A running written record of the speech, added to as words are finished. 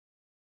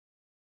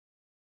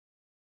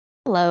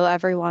Hello,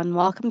 everyone.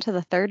 Welcome to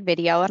the third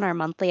video in our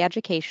monthly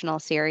educational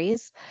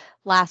series.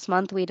 Last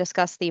month, we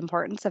discussed the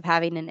importance of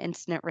having an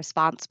incident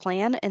response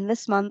plan, and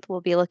this month, we'll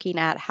be looking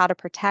at how to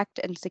protect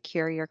and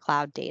secure your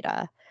cloud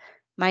data.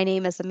 My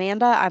name is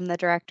Amanda. I'm the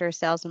Director of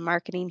Sales and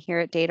Marketing here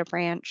at Data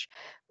Branch.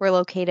 We're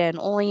located in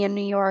Olean,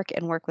 New York,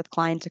 and work with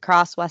clients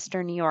across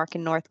Western New York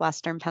and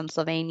Northwestern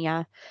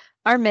Pennsylvania.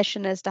 Our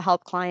mission is to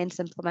help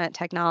clients implement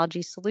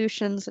technology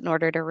solutions in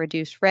order to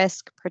reduce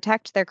risk,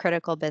 protect their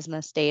critical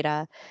business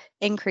data,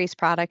 increase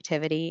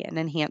productivity, and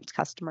enhance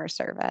customer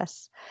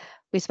service.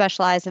 We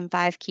specialize in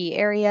 5 key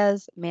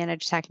areas: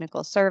 managed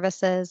technical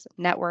services,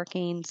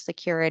 networking,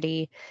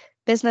 security,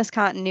 business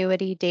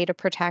continuity, data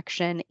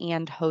protection,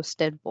 and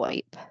hosted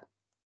VoIP.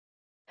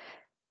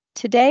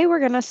 Today, we're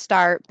going to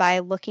start by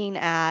looking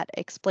at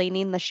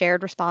explaining the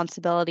shared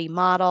responsibility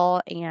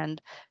model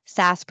and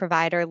SaaS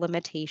provider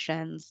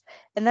limitations.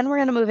 And then we're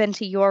going to move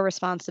into your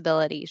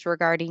responsibilities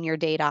regarding your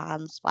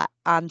data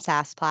on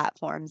SaaS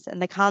platforms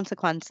and the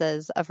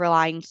consequences of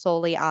relying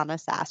solely on a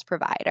SaaS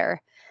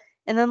provider.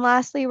 And then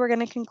lastly, we're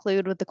going to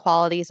conclude with the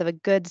qualities of a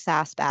good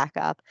SaaS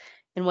backup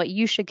and what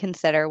you should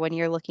consider when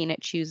you're looking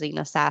at choosing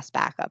a SaaS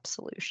backup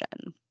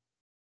solution.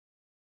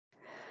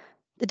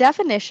 The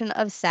definition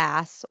of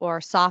SaaS, or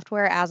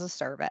software as a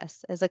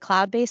service, is a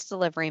cloud-based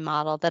delivery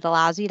model that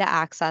allows you to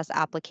access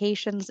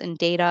applications and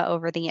data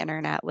over the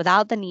internet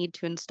without the need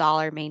to install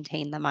or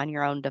maintain them on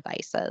your own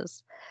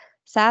devices.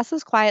 SaaS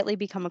has quietly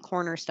become a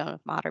cornerstone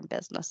of modern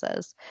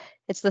businesses.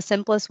 It's the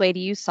simplest way to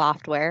use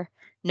software,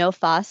 no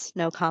fuss,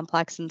 no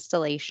complex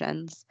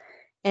installations,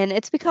 and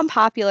it's become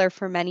popular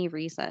for many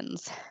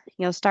reasons.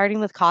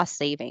 Starting with cost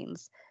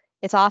savings.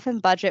 It's often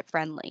budget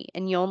friendly,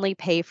 and you only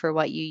pay for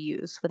what you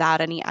use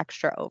without any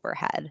extra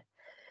overhead.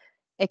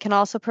 It can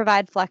also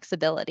provide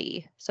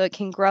flexibility, so it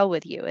can grow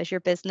with you. As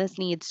your business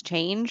needs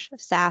change,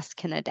 SaaS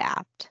can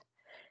adapt.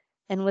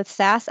 And with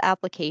SaaS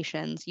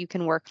applications, you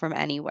can work from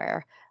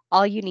anywhere.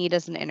 All you need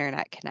is an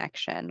internet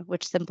connection,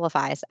 which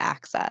simplifies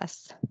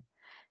access.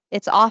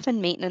 It's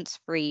often maintenance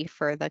free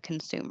for the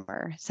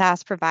consumer.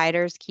 SaaS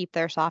providers keep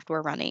their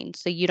software running,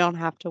 so you don't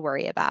have to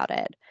worry about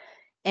it.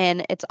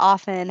 And it's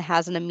often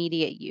has an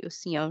immediate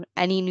use.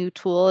 Any new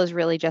tool is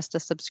really just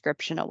a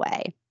subscription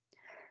away.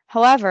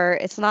 However,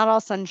 it's not all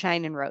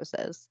sunshine and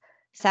roses.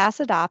 SaaS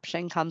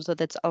adoption comes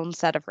with its own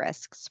set of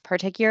risks,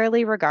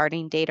 particularly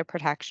regarding data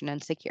protection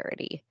and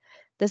security.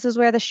 This is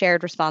where the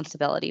shared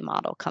responsibility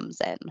model comes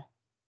in.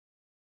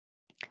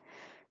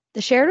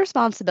 The shared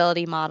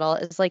responsibility model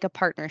is like a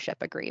partnership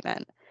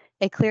agreement.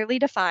 It clearly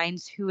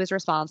defines who is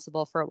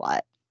responsible for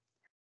what.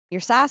 Your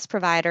SaaS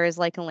provider is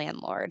like a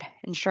landlord,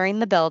 ensuring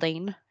the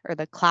building or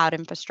the cloud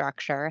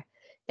infrastructure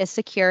is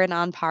secure and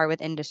on par with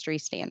industry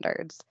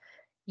standards.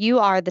 You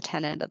are the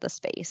tenant of the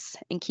space,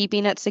 and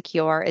keeping it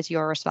secure is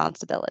your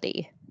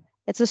responsibility.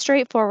 It's a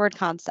straightforward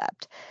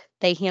concept.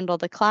 They handle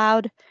the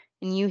cloud,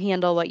 and you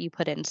handle what you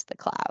put into the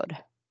cloud.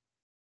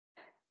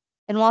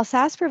 And while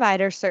SaaS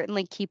providers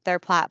certainly keep their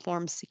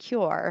platforms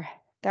secure,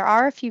 there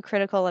are a few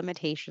critical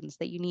limitations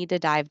that you need to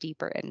dive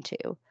deeper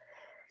into.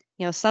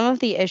 Some of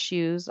the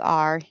issues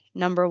are: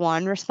 number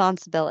one,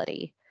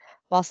 responsibility.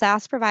 While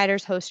SaaS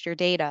providers host your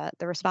data,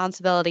 the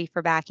responsibility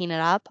for backing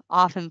it up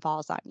often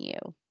falls on you.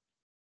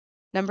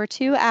 Number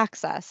two,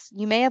 access.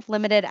 You may have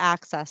limited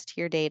access to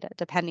your data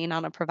depending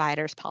on a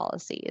provider's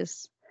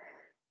policies.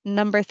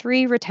 Number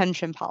three,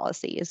 retention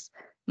policies.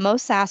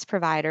 Most SaaS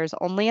providers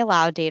only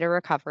allow data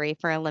recovery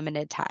for a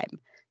limited time,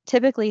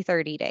 typically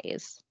 30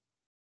 days.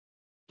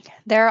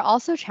 There are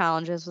also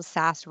challenges with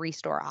SaaS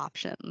restore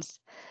options.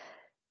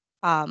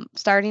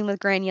 Starting with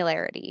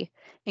granularity.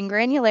 And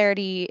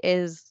granularity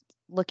is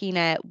looking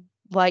at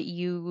what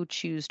you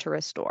choose to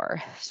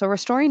restore. So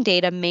restoring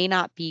data may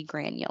not be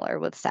granular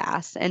with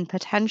SaaS and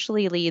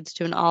potentially leads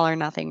to an all or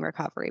nothing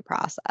recovery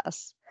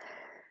process.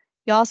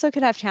 You also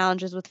could have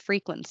challenges with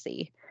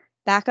frequency.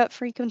 Backup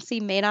frequency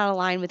may not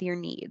align with your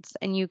needs,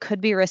 and you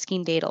could be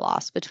risking data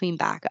loss between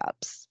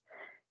backups.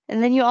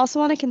 And then you also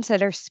want to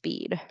consider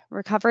speed.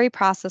 Recovery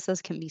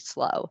processes can be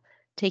slow,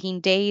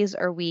 taking days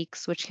or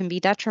weeks, which can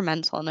be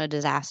detrimental in a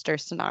disaster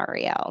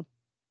scenario.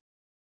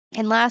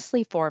 And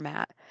lastly,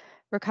 format.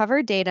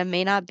 Recovered data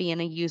may not be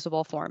in a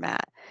usable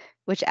format,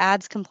 which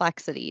adds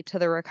complexity to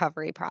the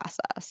recovery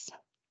process.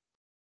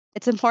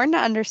 It's important to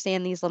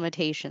understand these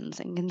limitations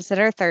and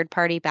consider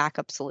third-party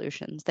backup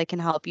solutions that can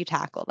help you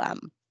tackle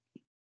them.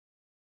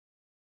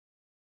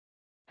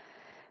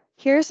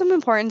 Here are some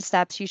important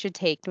steps you should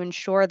take to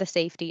ensure the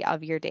safety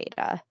of your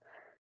data.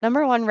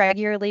 Number one,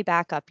 regularly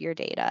back up your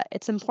data.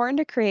 It's important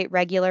to create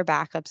regular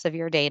backups of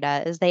your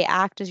data as they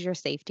act as your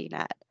safety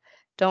net.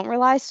 Don't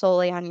rely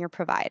solely on your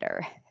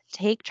provider.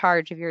 Take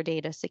charge of your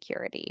data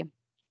security.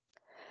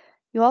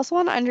 You also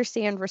want to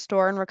understand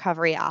restore and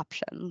recovery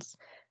options.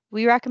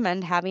 We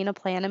recommend having a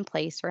plan in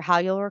place for how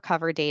you'll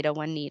recover data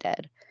when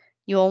needed.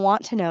 You will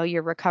want to know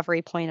your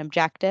recovery point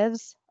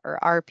objectives, or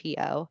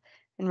RPO,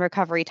 and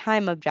recovery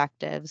time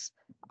objectives,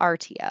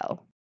 RTO.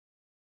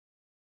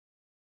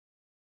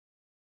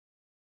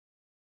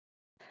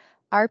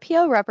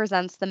 RPO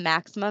represents the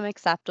maximum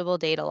acceptable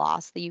data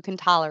loss that you can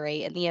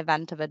tolerate in the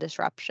event of a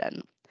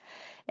disruption.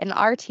 And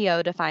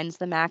RTO defines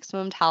the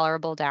maximum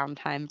tolerable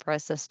downtime for a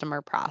system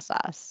or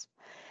process.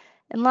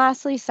 And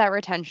lastly, set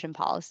retention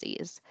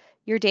policies.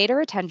 Your data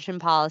retention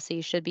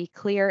policy should be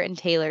clear and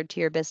tailored to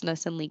your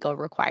business and legal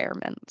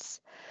requirements.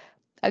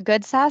 A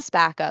good SaaS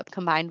backup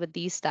combined with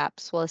these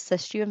steps will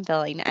assist you in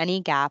filling any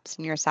gaps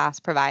in your SaaS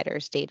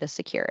provider's data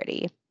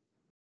security.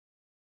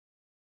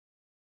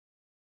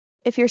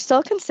 If you're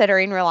still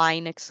considering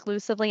relying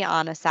exclusively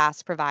on a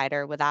SaaS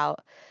provider without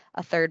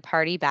a third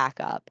party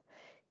backup,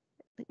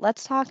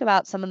 let's talk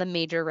about some of the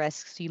major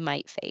risks you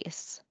might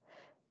face.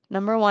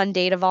 Number one,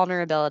 data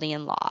vulnerability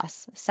and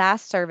loss.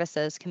 SaaS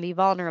services can be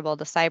vulnerable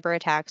to cyber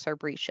attacks or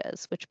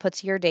breaches, which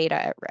puts your data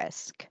at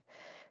risk.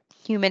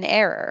 Human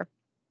error.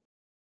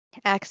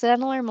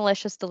 Accidental or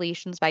malicious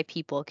deletions by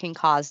people can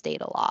cause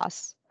data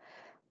loss.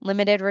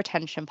 Limited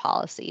retention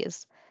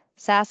policies.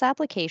 SaaS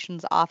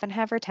applications often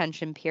have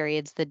retention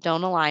periods that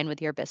don't align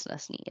with your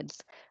business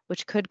needs,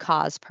 which could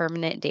cause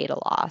permanent data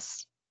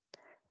loss.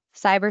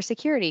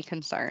 Cybersecurity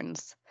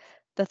concerns.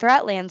 The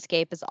threat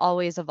landscape is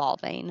always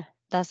evolving,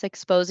 thus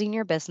exposing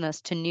your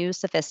business to new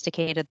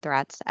sophisticated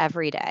threats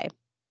every day.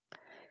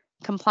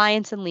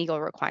 Compliance and legal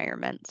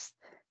requirements.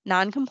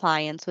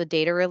 Noncompliance with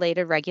data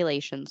related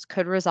regulations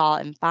could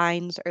result in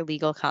fines or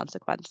legal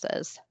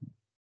consequences.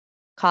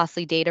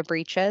 Costly data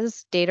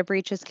breaches. Data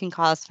breaches can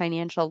cause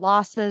financial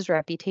losses,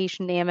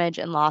 reputation damage,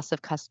 and loss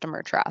of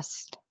customer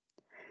trust.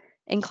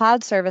 And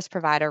cloud service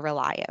provider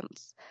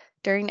reliance.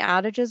 During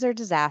outages or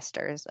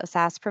disasters, a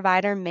SaaS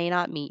provider may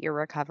not meet your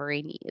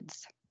recovery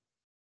needs.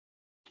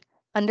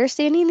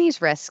 Understanding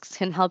these risks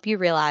can help you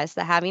realize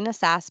that having a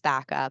SaaS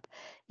backup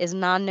is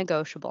non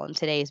negotiable in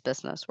today's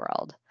business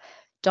world.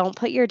 Don't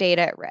put your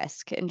data at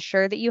risk.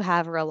 Ensure that you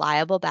have a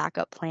reliable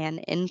backup plan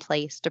in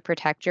place to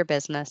protect your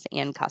business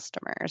and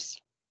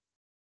customers.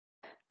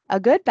 A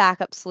good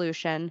backup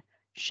solution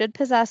should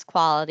possess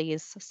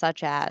qualities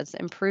such as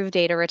improved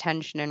data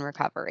retention and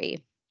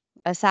recovery.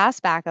 A SaaS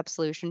backup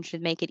solution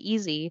should make it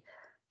easy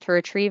to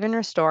retrieve and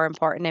restore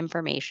important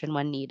information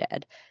when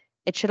needed.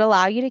 It should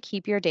allow you to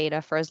keep your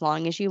data for as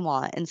long as you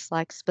want and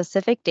select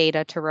specific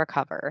data to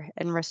recover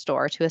and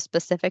restore to a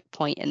specific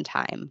point in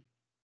time.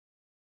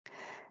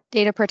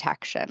 Data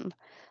protection.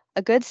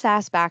 A good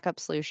SaaS backup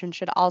solution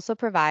should also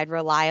provide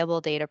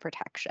reliable data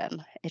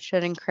protection. It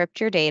should encrypt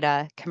your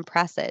data,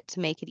 compress it to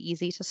make it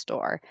easy to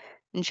store,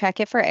 and check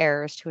it for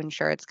errors to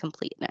ensure its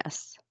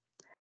completeness.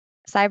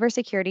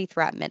 Cybersecurity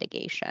threat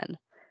mitigation.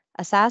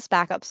 A SaaS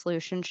backup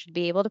solution should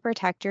be able to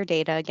protect your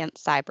data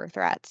against cyber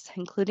threats,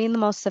 including the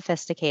most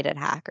sophisticated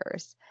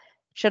hackers.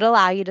 It should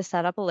allow you to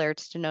set up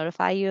alerts to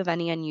notify you of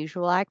any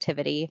unusual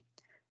activity,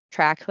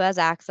 track who has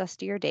access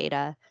to your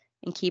data,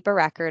 and keep a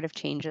record of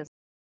changes.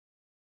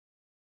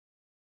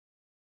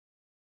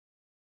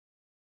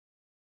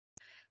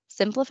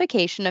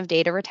 Simplification of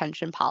data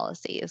retention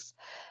policies.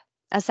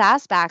 A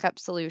SaaS backup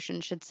solution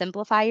should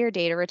simplify your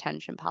data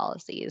retention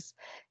policies.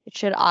 It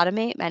should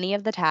automate many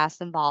of the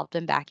tasks involved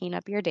in backing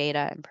up your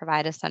data and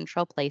provide a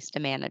central place to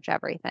manage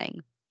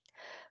everything.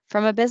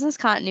 From a business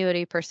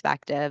continuity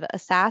perspective, a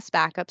SaaS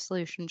backup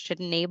solution should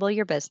enable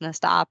your business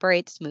to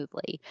operate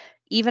smoothly,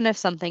 even if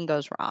something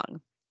goes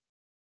wrong.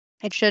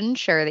 It should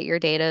ensure that your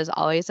data is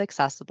always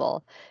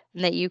accessible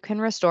and that you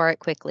can restore it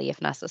quickly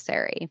if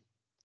necessary.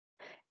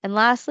 And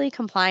lastly,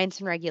 compliance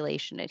and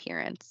regulation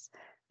adherence.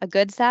 A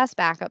good SaaS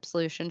backup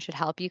solution should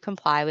help you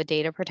comply with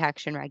data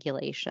protection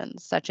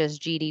regulations such as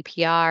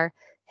GDPR,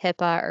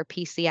 HIPAA, or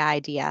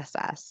PCI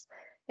DSS.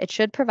 It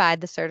should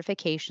provide the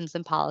certifications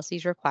and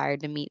policies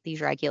required to meet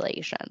these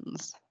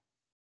regulations.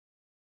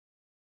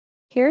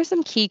 Here are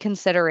some key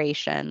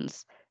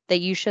considerations that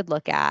you should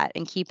look at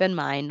and keep in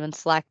mind when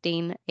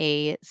selecting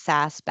a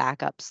SaaS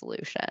backup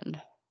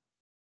solution.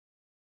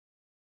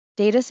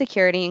 Data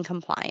security and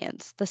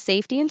compliance. The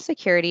safety and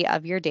security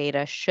of your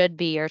data should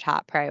be your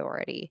top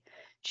priority.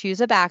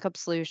 Choose a backup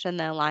solution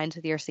that aligns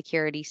with your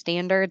security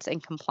standards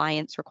and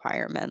compliance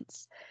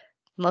requirements.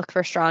 Look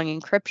for strong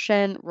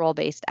encryption,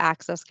 role-based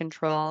access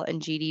control,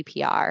 and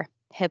GDPR,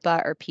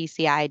 HIPAA, or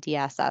PCI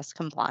DSS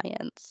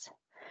compliance.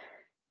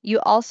 You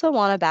also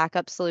want a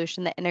backup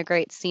solution that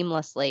integrates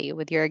seamlessly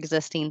with your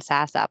existing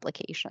SaaS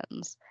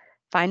applications.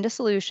 Find a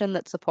solution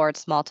that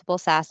supports multiple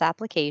SaaS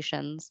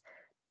applications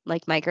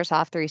like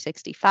Microsoft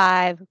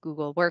 365,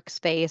 Google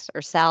Workspace,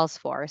 or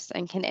Salesforce,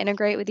 and can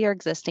integrate with your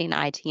existing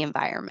IT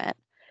environment,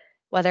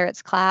 whether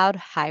it's cloud,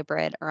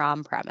 hybrid, or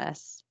on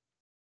premise.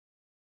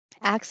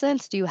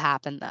 Accidents do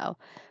happen though,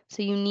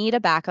 so you need a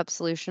backup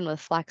solution with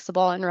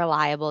flexible and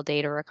reliable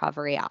data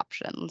recovery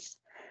options.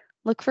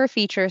 Look for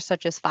features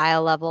such as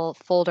file level,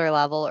 folder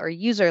level, or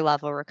user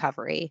level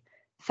recovery,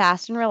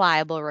 fast and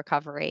reliable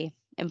recovery,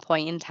 and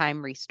point in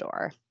time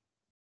restore.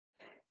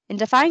 And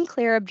define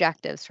clear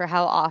objectives for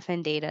how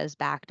often data is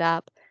backed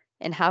up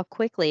and how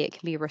quickly it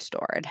can be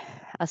restored.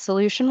 A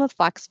solution with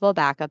flexible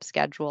backup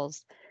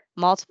schedules,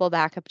 multiple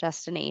backup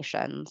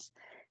destinations,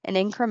 and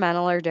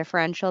incremental or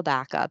differential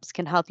backups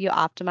can help you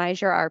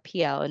optimize your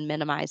RPO and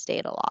minimize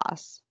data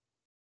loss.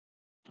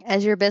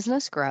 As your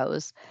business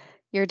grows,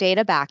 your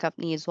data backup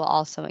needs will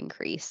also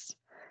increase.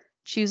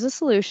 Choose a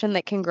solution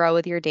that can grow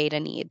with your data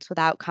needs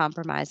without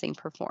compromising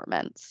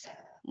performance.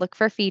 Look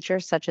for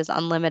features such as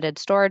unlimited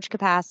storage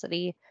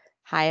capacity,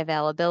 high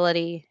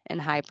availability,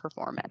 and high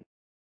performance.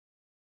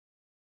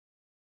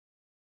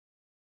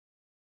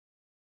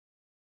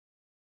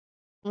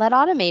 Let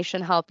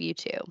automation help you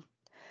too.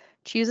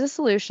 Choose a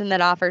solution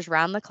that offers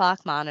round the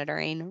clock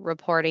monitoring,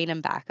 reporting,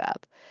 and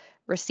backup.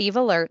 Receive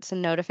alerts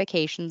and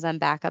notifications on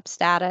backup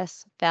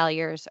status,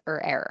 failures,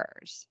 or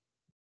errors.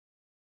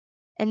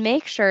 And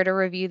make sure to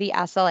review the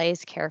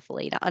SLAs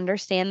carefully to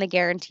understand the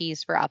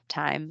guarantees for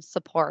uptime,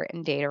 support,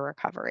 and data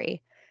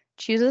recovery.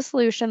 Choose a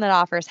solution that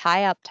offers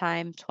high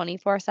uptime,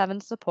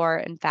 24/7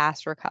 support, and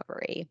fast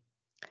recovery.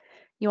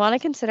 You want to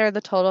consider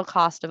the total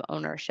cost of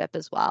ownership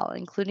as well,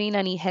 including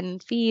any hidden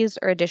fees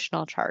or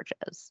additional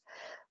charges.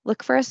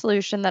 Look for a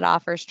solution that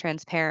offers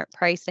transparent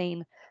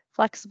pricing,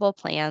 flexible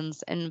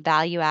plans, and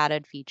value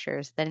added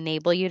features that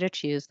enable you to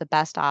choose the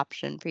best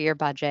option for your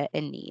budget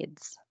and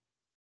needs.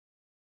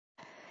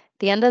 At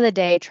the end of the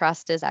day,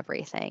 trust is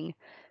everything.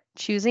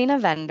 Choosing a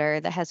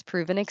vendor that has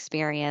proven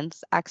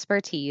experience,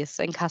 expertise,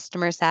 and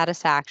customer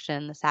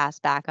satisfaction in the SaaS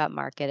backup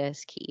market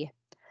is key.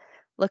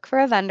 Look for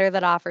a vendor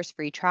that offers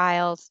free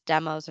trials,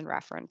 demos, and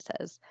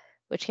references,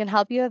 which can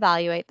help you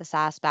evaluate the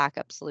SaaS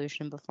backup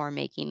solution before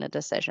making a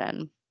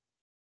decision.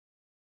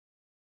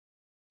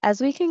 As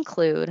we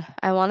conclude,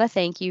 I want to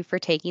thank you for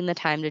taking the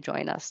time to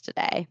join us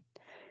today.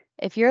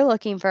 If you're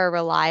looking for a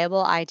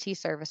reliable IT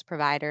service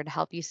provider to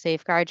help you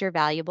safeguard your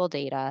valuable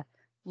data,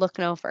 look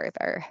no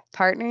further.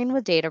 Partnering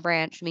with Data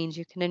Branch means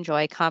you can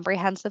enjoy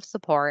comprehensive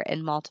support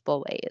in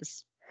multiple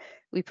ways.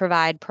 We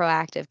provide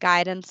proactive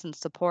guidance and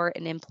support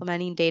in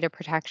implementing data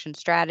protection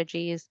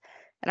strategies,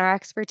 and our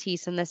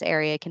expertise in this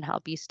area can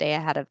help you stay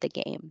ahead of the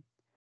game.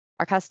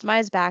 Our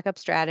customized backup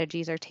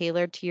strategies are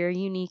tailored to your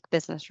unique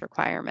business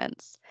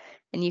requirements,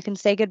 and you can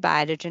say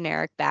goodbye to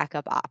generic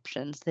backup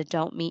options that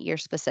don't meet your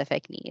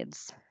specific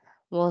needs.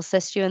 We'll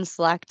assist you in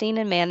selecting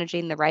and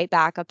managing the right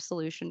backup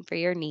solution for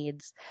your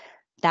needs.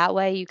 That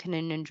way, you can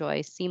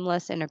enjoy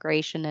seamless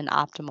integration and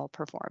optimal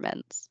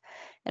performance.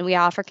 And we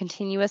offer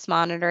continuous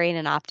monitoring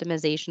and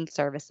optimization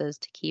services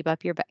to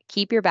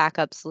keep your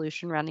backup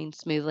solution running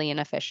smoothly and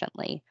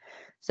efficiently.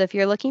 So if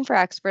you're looking for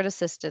expert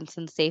assistance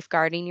in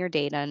safeguarding your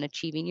data and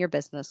achieving your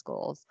business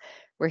goals,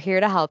 we're here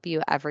to help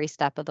you every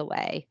step of the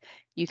way.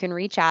 You can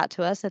reach out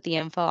to us at the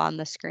info on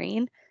the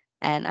screen,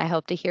 and I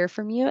hope to hear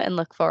from you and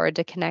look forward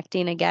to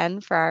connecting again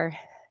for our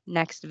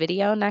next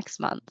video next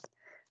month.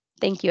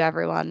 Thank you,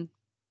 everyone.